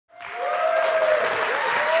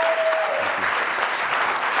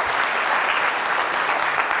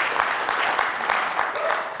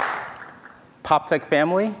PopTech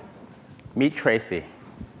family, meet Tracy.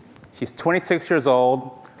 She's 26 years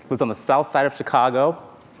old, lives on the south side of Chicago,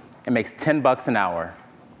 and makes $10 an hour.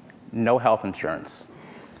 No health insurance.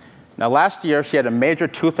 Now, last year, she had a major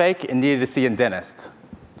toothache and needed to see a dentist.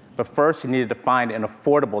 But first, she needed to find an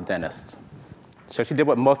affordable dentist. So she did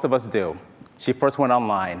what most of us do. She first went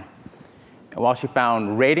online. And while she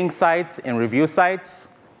found rating sites and review sites,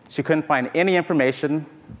 she couldn't find any information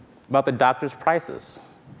about the doctor's prices.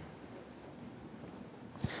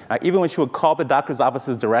 Now, even when she would call the doctor's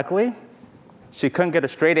offices directly, she couldn't get a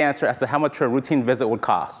straight answer as to how much her routine visit would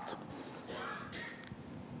cost.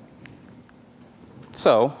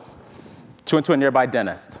 So she went to a nearby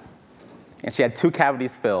dentist, and she had 2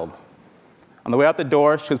 cavities filled. On the way out the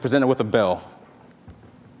door, she was presented with a bill.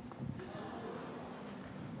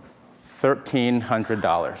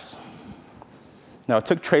 $1,300. Now, it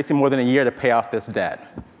took Tracy more than a year to pay off this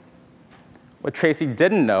debt. What Tracy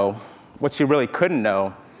didn't know, what she really couldn't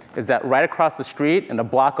know, is that right across the street and a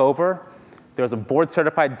block over, there was a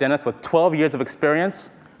board-certified dentist with 12 years of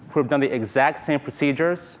experience who have done the exact same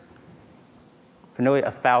procedures for nearly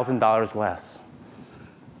 $1,000 less.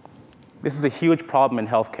 This is a huge problem in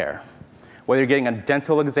healthcare. Whether you're getting a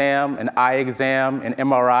dental exam, an eye exam, an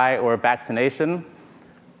MRI, or a vaccination,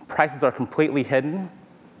 prices are completely hidden,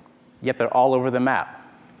 yet they're all over the map.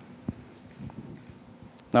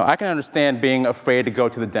 Now, I can understand being afraid to go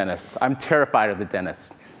to the dentist. I'm terrified of the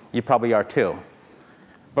dentist. You probably are too.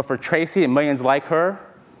 But for Tracy and millions like her,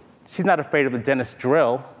 she's not afraid of the dentist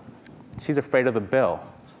drill. She's afraid of the bill.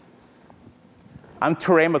 I'm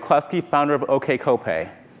Touré McCluskey, founder of OkCopay,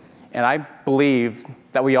 and I believe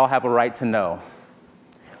that we all have a right to know.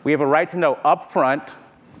 We have a right to know upfront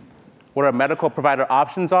what our medical provider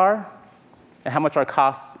options are and how much our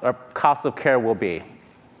costs of care will be.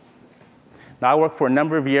 Now, I worked for a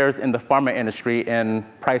number of years in the pharma industry in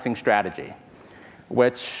pricing strategy,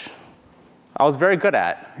 which I was very good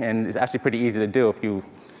at, and it's actually pretty easy to do if you,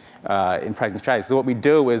 in pricing strategy. So what we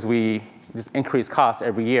do is we just increase costs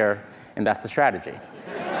every year, and that's the strategy.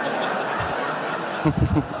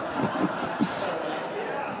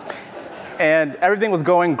 And everything was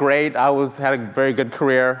going great. I had a very good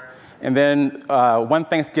career. And then one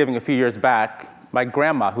Thanksgiving a few years back, my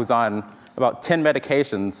grandma, who's on about 10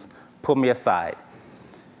 medications, pulled me aside.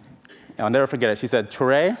 And I'll never forget it. She said,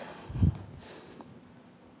 "Touré,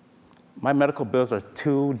 my medical bills are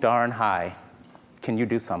too darn high. Can you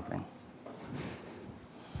do something?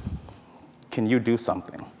 Can you do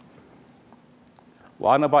something?" Well,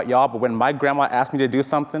 I don't know about y'all, but when my grandma asked me to do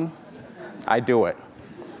something, I do it.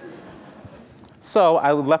 So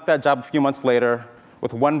I left that job a few months later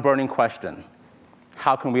with one burning question: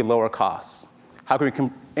 how can we lower costs? How can we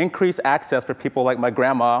increase access for people like my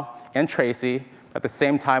grandma and Tracy, at the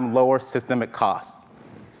same time lower systemic costs?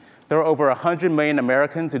 There are over 100 million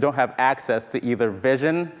Americans who don't have access to either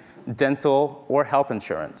vision, dental, or health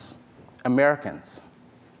insurance. Americans.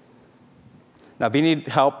 Now, they need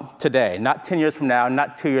help today, not 10 years from now,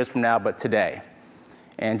 not 2 years from now, but today.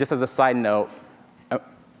 And just as a side note,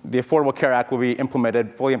 the Affordable Care Act will be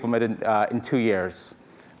implemented, fully implemented in 2 years.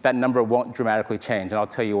 That number won't dramatically change, and I'll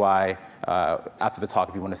tell you why after the talk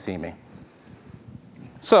if you want to see me.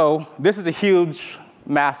 So this is a huge,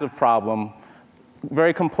 massive problem,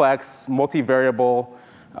 very complex, multivariable.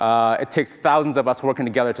 It takes thousands of us working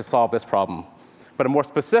together to solve this problem. But a more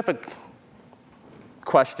specific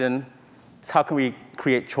question is, how can we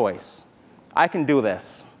create choice? I can do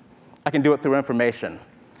this. I can do it through information.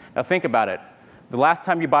 Now think about it. The last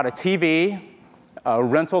time you bought a TV, a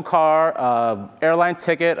rental car, an airline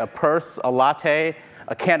ticket, a purse, a latte,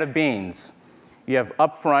 a can of beans, you have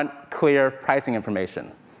upfront, clear pricing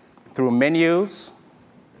information through menus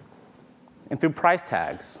and through price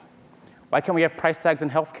tags. Why can't we have price tags in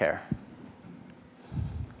healthcare?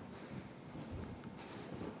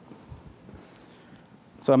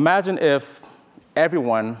 So imagine if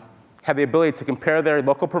everyone had the ability to compare their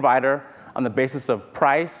local provider on the basis of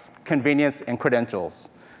price, convenience, and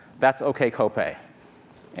credentials. That's OkCopay.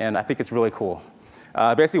 And I think it's really cool.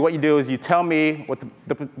 Basically, what you do is you tell me what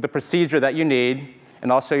the procedure that you need,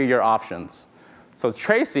 and I'll show you your options. So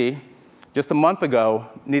Tracy, just a month ago,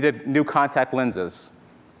 needed new contact lenses.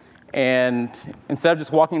 And instead of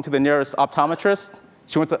just walking to the nearest optometrist,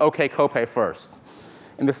 she went to OkCopay first.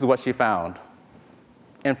 And this is what she found: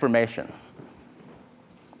 information.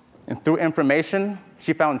 And through information,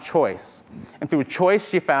 she found choice. And through choice,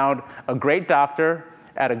 she found a great doctor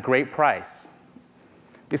at a great price.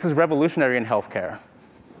 This is revolutionary in healthcare.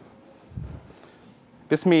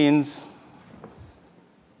 This means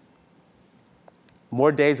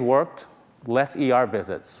more days worked, less ER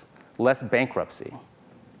visits, less bankruptcy.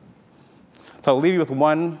 So I'll leave you with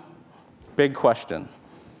one big question.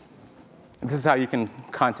 This is how you can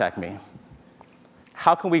contact me.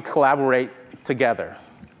 How can we collaborate together?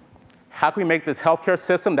 How can we make this healthcare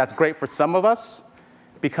system that's great for some of us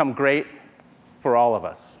become great for all of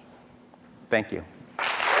us? Thank you.